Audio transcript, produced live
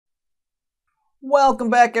Welcome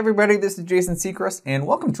back, everybody. This is Jason Seacrest, and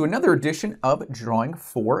welcome to another edition of Drawing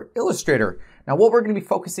for Illustrator. Now, what we're going to be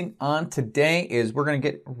focusing on today is we're going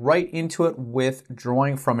to get right into it with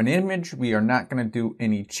drawing from an image. We are not going to do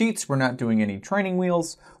any cheats. We're not doing any training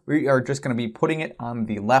wheels. We are just going to be putting it on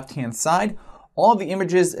the left-hand side. All of the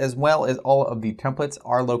images as well as all of the templates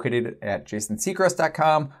are located at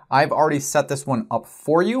jasonseacrest.com. I've already set this one up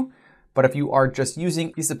for you. But if you are just using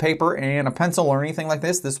a piece of paper and a pencil or anything like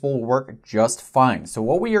this will work just fine. So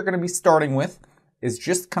what we are going to be starting with is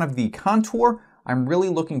just kind of the contour. I'm really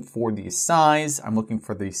looking for the size, I'm looking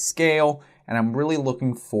for the scale, and I'm really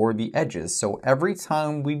looking for the edges. So every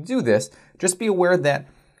time we do this, just be aware that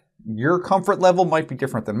your comfort level might be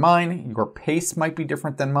different than mine, your pace might be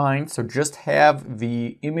different than mine. So just have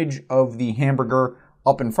the image of the hamburger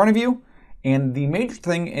up in front of you. And the major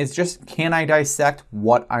thing is just, can I dissect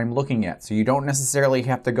what I'm looking at? So you don't necessarily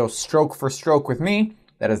have to go stroke for stroke with me.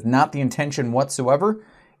 That is not the intention whatsoever.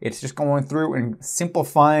 It's just going through and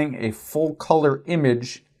simplifying a full color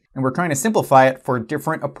image. And we're trying to simplify it for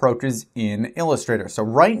different approaches in Illustrator. So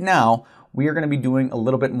right now, we are going to be doing a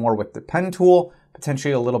little bit more with the pen tool,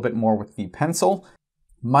 potentially a little bit more with the pencil.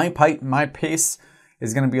 My pace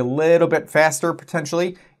is going to be a little bit faster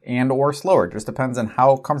potentially, and or slower. It just depends on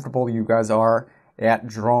how comfortable you guys are at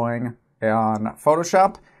drawing on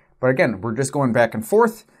Photoshop. But again, we're just going back and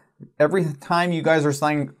forth. Every time you guys are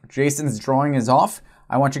saying Jason's drawing is off,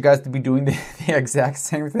 I want you guys to be doing the exact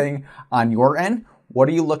same thing on your end. What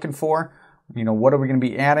are you looking for? You know, what are we going to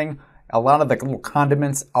be adding? A lot of the little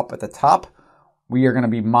condiments up at the top, we are going to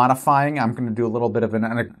be modifying. I'm going to do a little bit of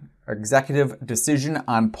an executive decision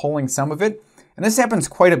on pulling some of it. And this happens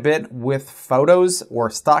quite a bit with photos or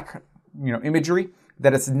stock, imagery,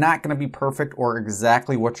 that it's not going to be perfect or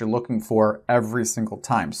exactly what you're looking for every single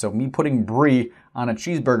time. So me putting brie on a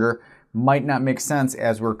cheeseburger might not make sense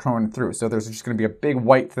as we're going through. So there's just going to be a big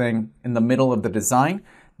white thing in the middle of the design.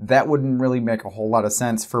 That wouldn't really make a whole lot of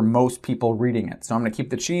sense for most people reading it. So I'm going to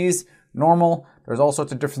keep the cheese normal. There's all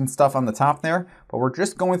sorts of different stuff on the top there, but we're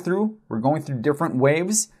going through different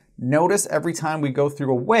waves. Notice every time we go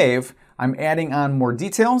through a wave, I'm adding on more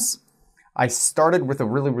details. I started with a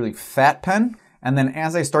really fat pen, and then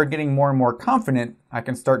as I start getting more and more confident, I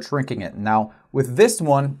can start shrinking it. Now, with this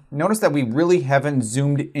one, notice that we really haven't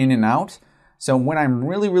zoomed in and out. So when I'm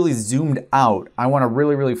really zoomed out, I want a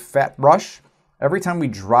really fat brush. Every time we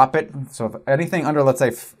drop it, so if anything under, let's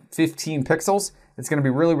say 15 pixels, it's gonna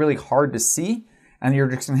be really hard to see, and you're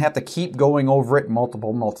just gonna have to keep going over it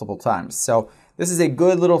multiple times. So this is a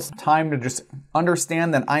good little time to just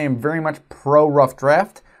understand that I am very much pro rough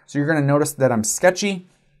draft. So you're going to notice that I'm sketchy.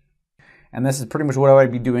 And this is pretty much what I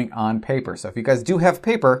would be doing on paper. So if you guys do have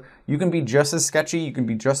paper, you can be just as sketchy. You can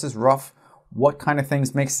be just as rough. What kind of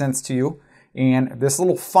things make sense to you? And this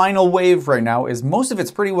little final wave right now is most of it's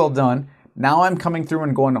pretty well done. Now I'm coming through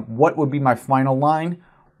and going, what would be my final line?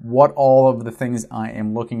 What all of the things I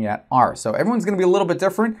am looking at are. So everyone's going to be a little bit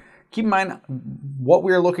different. Keep in mind what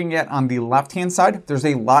we are looking at on the left-hand side. There's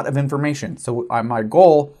a lot of information. So my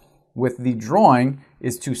goal with the drawing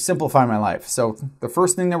is to simplify my life. So the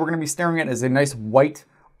first thing that we're going to be staring at is a nice white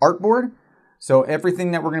artboard. So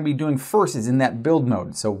everything that we're going to be doing first is in that build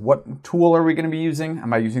mode. So what tool are we going to be using?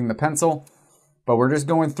 Am I using the pencil? But we're just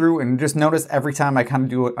going through, and just notice every time I kind of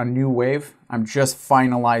do a new wave, I'm just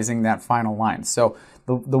finalizing that final line. So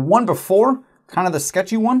the one before, kind of the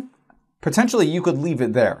sketchy one, potentially you could leave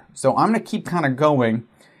it there. So I'm going to keep kind of going,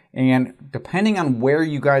 and depending on where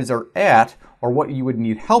you guys are at or what you would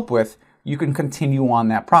need help with, you can continue on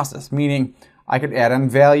that process. Meaning I could add in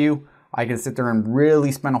value. I could sit there and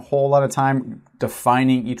really spend a whole lot of time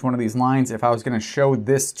defining each one of these lines. If I was going to show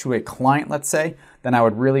this to a client, let's say, then I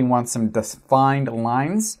would really want some defined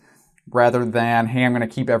lines rather than, hey, I'm going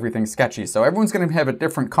to keep everything sketchy. So everyone's going to have a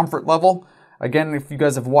different comfort level. Again, if you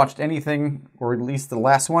guys have watched anything, or at least the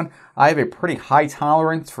last one, I have a pretty high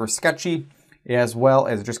tolerance for sketchy as well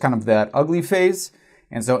as just kind of that ugly phase.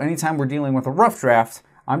 And so anytime we're dealing with a rough draft,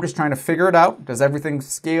 I'm just trying to figure it out. Does everything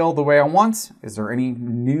scale the way I want? Is there any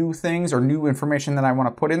new things or new information that I want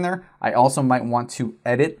to put in there? I also might want to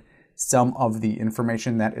edit some of the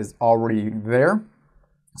information that is already there.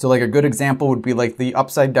 So like a good example would be like the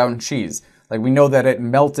upside down cheese. Like we know that it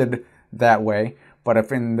melted that way. But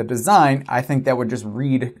if in the design, I think that would just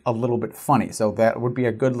read a little bit funny. So that would be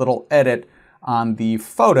a good little edit on the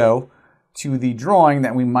photo to the drawing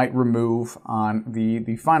that we might remove on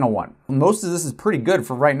the final one. Most of this is pretty good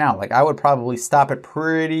for right now. Like I would probably stop it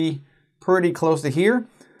pretty close to here.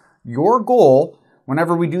 Your goal,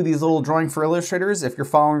 whenever we do these little drawing for illustrators, if you're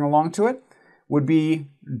following along to it, would be,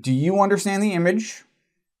 do you understand the image?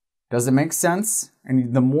 Does it make sense?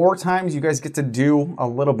 And the more times you guys get to do a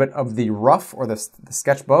little bit of the rough or the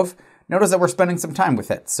sketch above, notice that we're spending some time with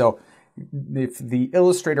it. So if the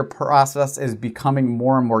Illustrator process is becoming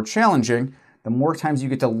more and more challenging, the more times you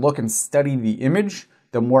get to look and study the image,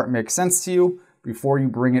 the more it makes sense to you before you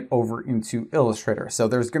bring it over into Illustrator. So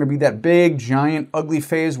there's going to be that big, giant, ugly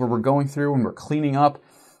phase where we're going through and we're cleaning up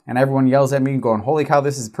and everyone yells at me going, holy cow,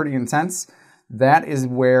 this is pretty intense. That is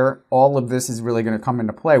where all of this is really going to come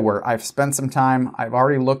into play, where I've spent some time, I've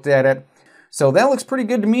already looked at it. So that looks pretty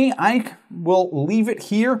good to me. I will leave it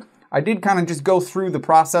here. I did kind of just go through the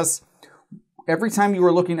process. Every time you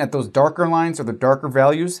are looking at those darker lines or the darker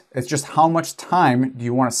values, it's just how much time do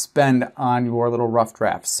you want to spend on your little rough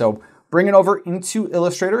drafts. So bring it over into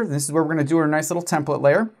Illustrator. This is where we're going to do our nice little template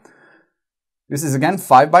layer. This is again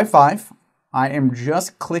 5x5. I am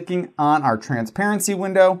just clicking on our transparency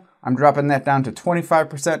window. I'm dropping that down to 25%,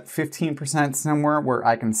 15%, somewhere where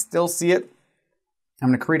I can still see it. I'm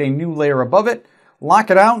going to create a new layer above it,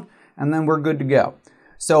 lock it out, and then we're good to go.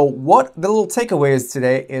 So what the little takeaway is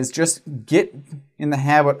today is just get in the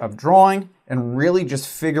habit of drawing and really just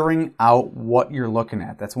figuring out what you're looking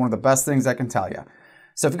at. That's one of the best things I can tell you.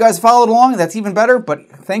 So if you guys followed along, that's even better, but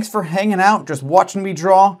thanks for hanging out, just watching me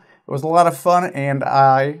draw. It was a lot of fun, and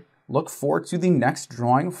I look forward to the next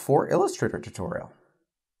drawing for Illustrator tutorial.